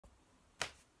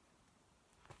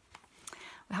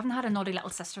We haven't had a naughty little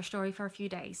sister story for a few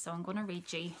days, so I'm going to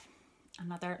read you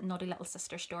another naughty little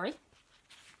sister story.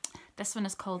 This one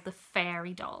is called The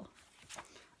Fairy Doll.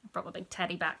 I brought my big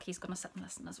teddy back. He's going to sit and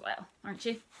listen as well, aren't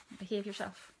you? Behave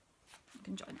yourself. You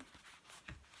can join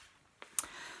it.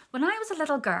 When I was a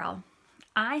little girl,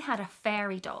 I had a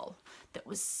fairy doll that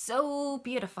was so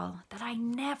beautiful that I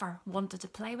never wanted to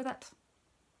play with it.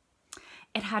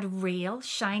 It had real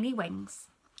shiny wings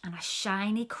and a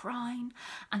shiny crown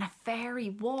and a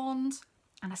fairy wand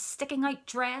and a sticking out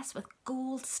dress with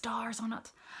gold stars on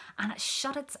it, and it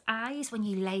shut its eyes when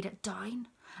you laid it down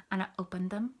and it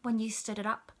opened them when you stood it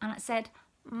up, and it said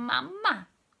 "Mama"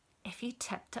 if you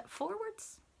tipped it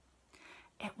forwards.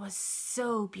 It was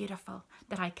so beautiful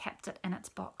that I kept it in its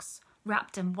box,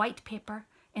 wrapped in white paper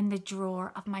in the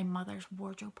drawer of my mother's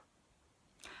wardrobe.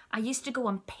 I used to go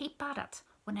and peep at it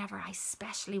whenever I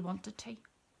specially wanted to.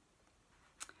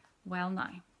 Well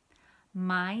now,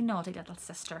 my naughty little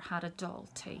sister had a doll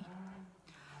too.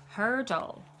 Her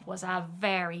doll was a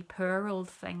very poor old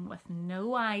thing with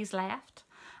no eyes left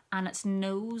and its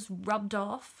nose rubbed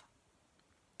off.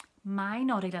 My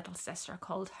naughty little sister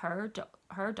called her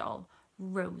doll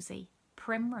Rosie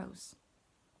Primrose.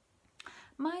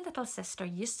 My little sister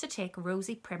used to take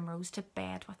Rosie Primrose to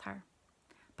bed with her,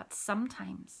 but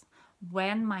sometimes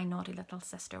when my naughty little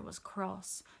sister was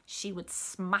cross, she would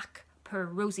smack poor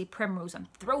Rosie Primrose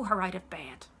and throw her out of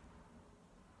bed.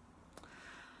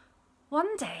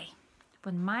 One day,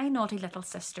 when my naughty little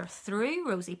sister threw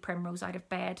Rosie Primrose out of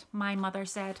bed, my mother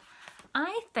said,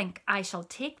 "I think I shall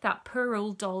take that poor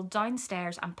old doll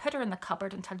downstairs and put her in the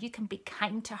cupboard until you can be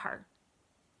kind to her."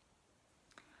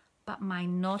 But my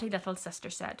naughty little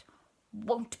sister said,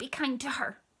 "Won't be kind to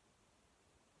her."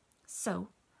 So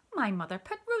my mother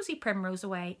put Rosie Primrose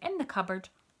away in the cupboard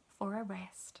for a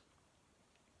rest.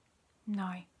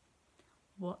 Now,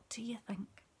 what do you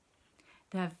think?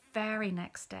 The very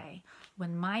next day,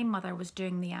 when my mother was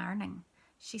doing the ironing,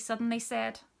 she suddenly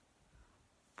said,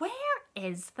 "Where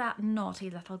is that naughty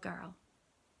little girl?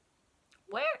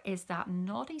 Where is that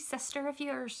naughty sister of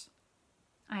yours?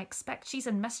 I expect she's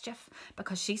in mischief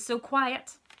because she's so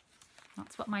quiet."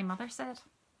 That's what my mother said.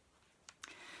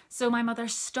 So my mother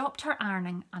stopped her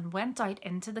ironing and went out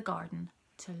into the garden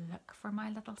to look for my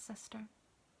little sister.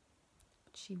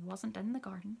 But she wasn't in the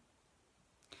garden.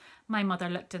 My mother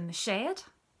looked in the shed,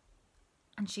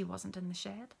 and she wasn't in the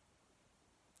shed.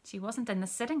 She wasn't in the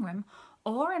sitting room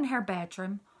or in her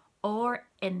bedroom or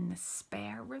in the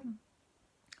spare room.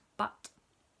 But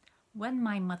when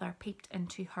my mother peeped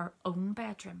into her own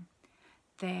bedroom,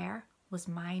 there was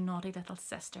my naughty little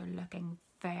sister looking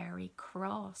very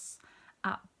cross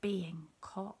at being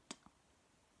caught.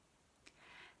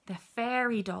 The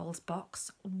fairy doll's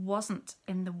box wasn't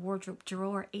in the wardrobe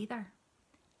drawer either.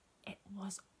 It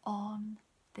was on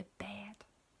the bed.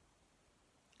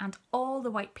 And all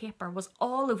the white paper was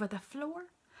all over the floor.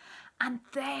 And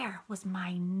there was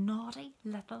my naughty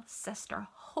little sister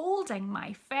holding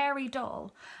my fairy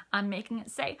doll and making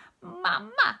it say,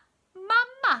 "Mama,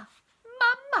 Mama,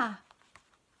 Mama."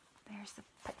 There's the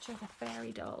picture of the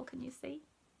fairy doll, can you see?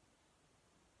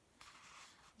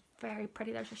 Very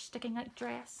pretty. There's her sticking out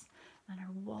dress and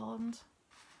her wand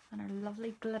and her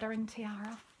lovely glittering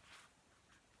tiara.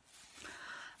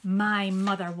 My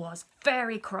mother was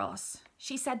very cross.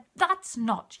 She said, "That's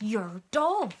not your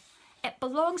doll. It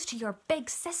belongs to your big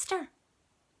sister."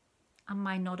 And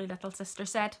my naughty little sister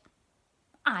said,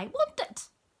 "I want it."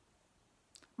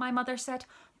 My mother said,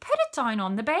 "Put it down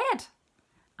on the bed."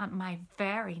 And my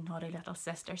very naughty little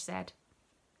sister said,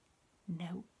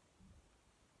 "No."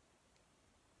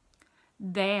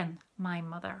 Then my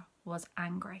mother was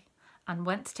angry and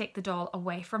went to take the doll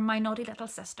away from my naughty little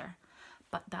sister.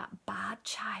 But that bad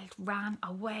child ran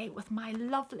away with my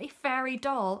lovely fairy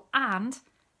doll and,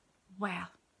 well,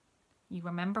 you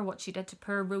remember what she did to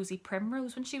poor Rosie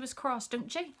Primrose when she was cross,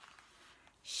 don't you?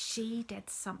 She did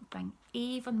something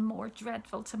even more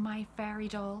dreadful to my fairy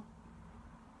doll.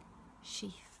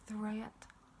 She threw it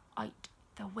out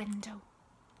the window.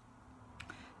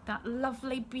 That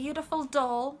lovely, beautiful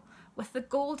doll with the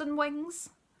golden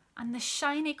wings and the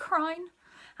shiny crown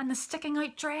and the sticking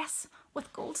out dress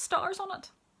with gold stars on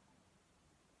it.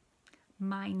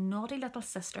 My naughty little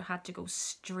sister had to go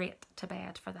straight to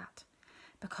bed for that,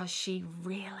 because she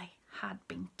really had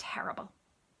been terrible.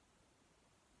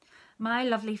 My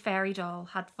lovely fairy doll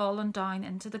had fallen down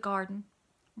into the garden,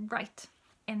 right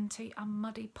into a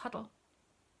muddy puddle,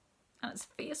 and its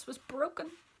face was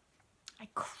broken. I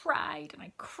cried and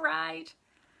I cried.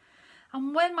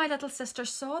 And when my little sister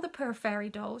saw the poor fairy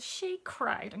doll, she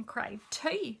cried and cried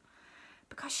too,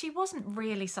 because she wasn't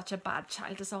really such a bad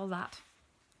child as all that.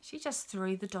 She just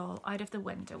threw the doll out of the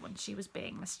window when she was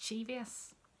being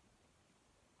mischievous.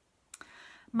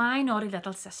 My naughty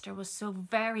little sister was so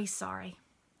very sorry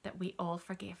that we all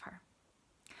forgave her.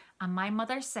 And my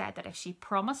mother said that if she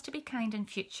promised to be kind in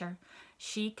future,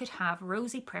 she could have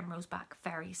Rosie Primrose back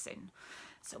very soon.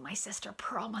 So my sister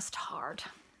promised hard.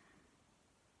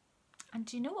 And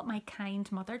do you know what my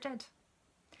kind mother did?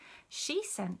 She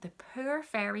sent the poor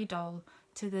fairy doll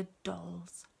to the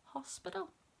dolls' hospital.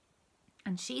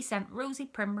 And she sent Rosie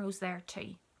Primrose there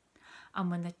too.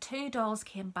 And when the two dolls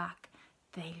came back,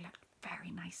 they looked very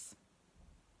nice.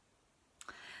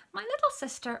 My little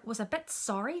sister was a bit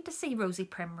sorry to see Rosie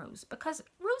Primrose because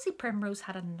Rosie Primrose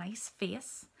had a nice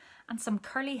face and some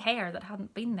curly hair that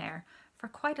hadn't been there for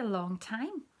quite a long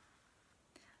time.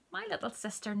 My little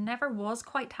sister never was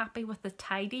quite happy with the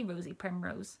tidy Rosie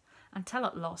Primrose until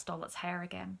it lost all its hair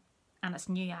again and its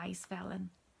new eyes fell in.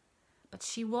 But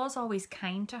she was always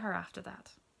kind to her after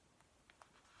that.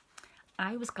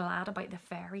 I was glad about the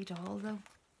fairy doll though,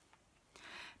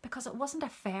 because it wasn't a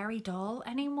fairy doll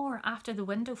anymore after the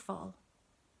window fall.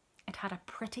 It had a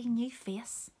pretty new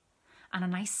face and a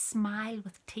nice smile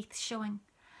with teeth showing,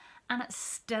 and it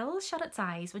still shut its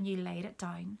eyes when you laid it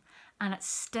down, and it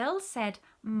still said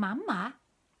Mama.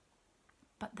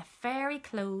 But the fairy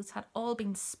clothes had all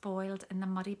been spoiled in the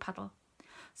muddy puddle,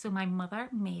 so my mother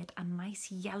made a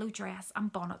nice yellow dress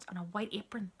and bonnet and a white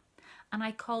apron, and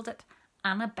I called it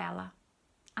Annabella.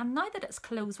 And now that its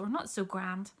clothes were not so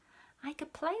grand, I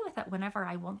could play with it whenever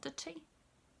I wanted to.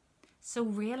 So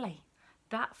really,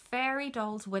 that fairy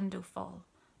doll's window fall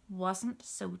wasn't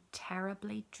so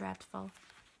terribly dreadful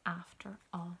after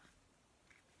all.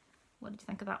 What did you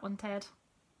think of that one, Ted?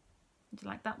 Did you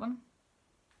like that one?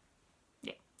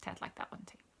 Yeah, Ted liked that one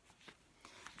too.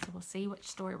 So we'll see which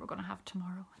story we're going to have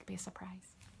tomorrow. It'll be a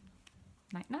surprise.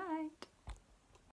 Night night.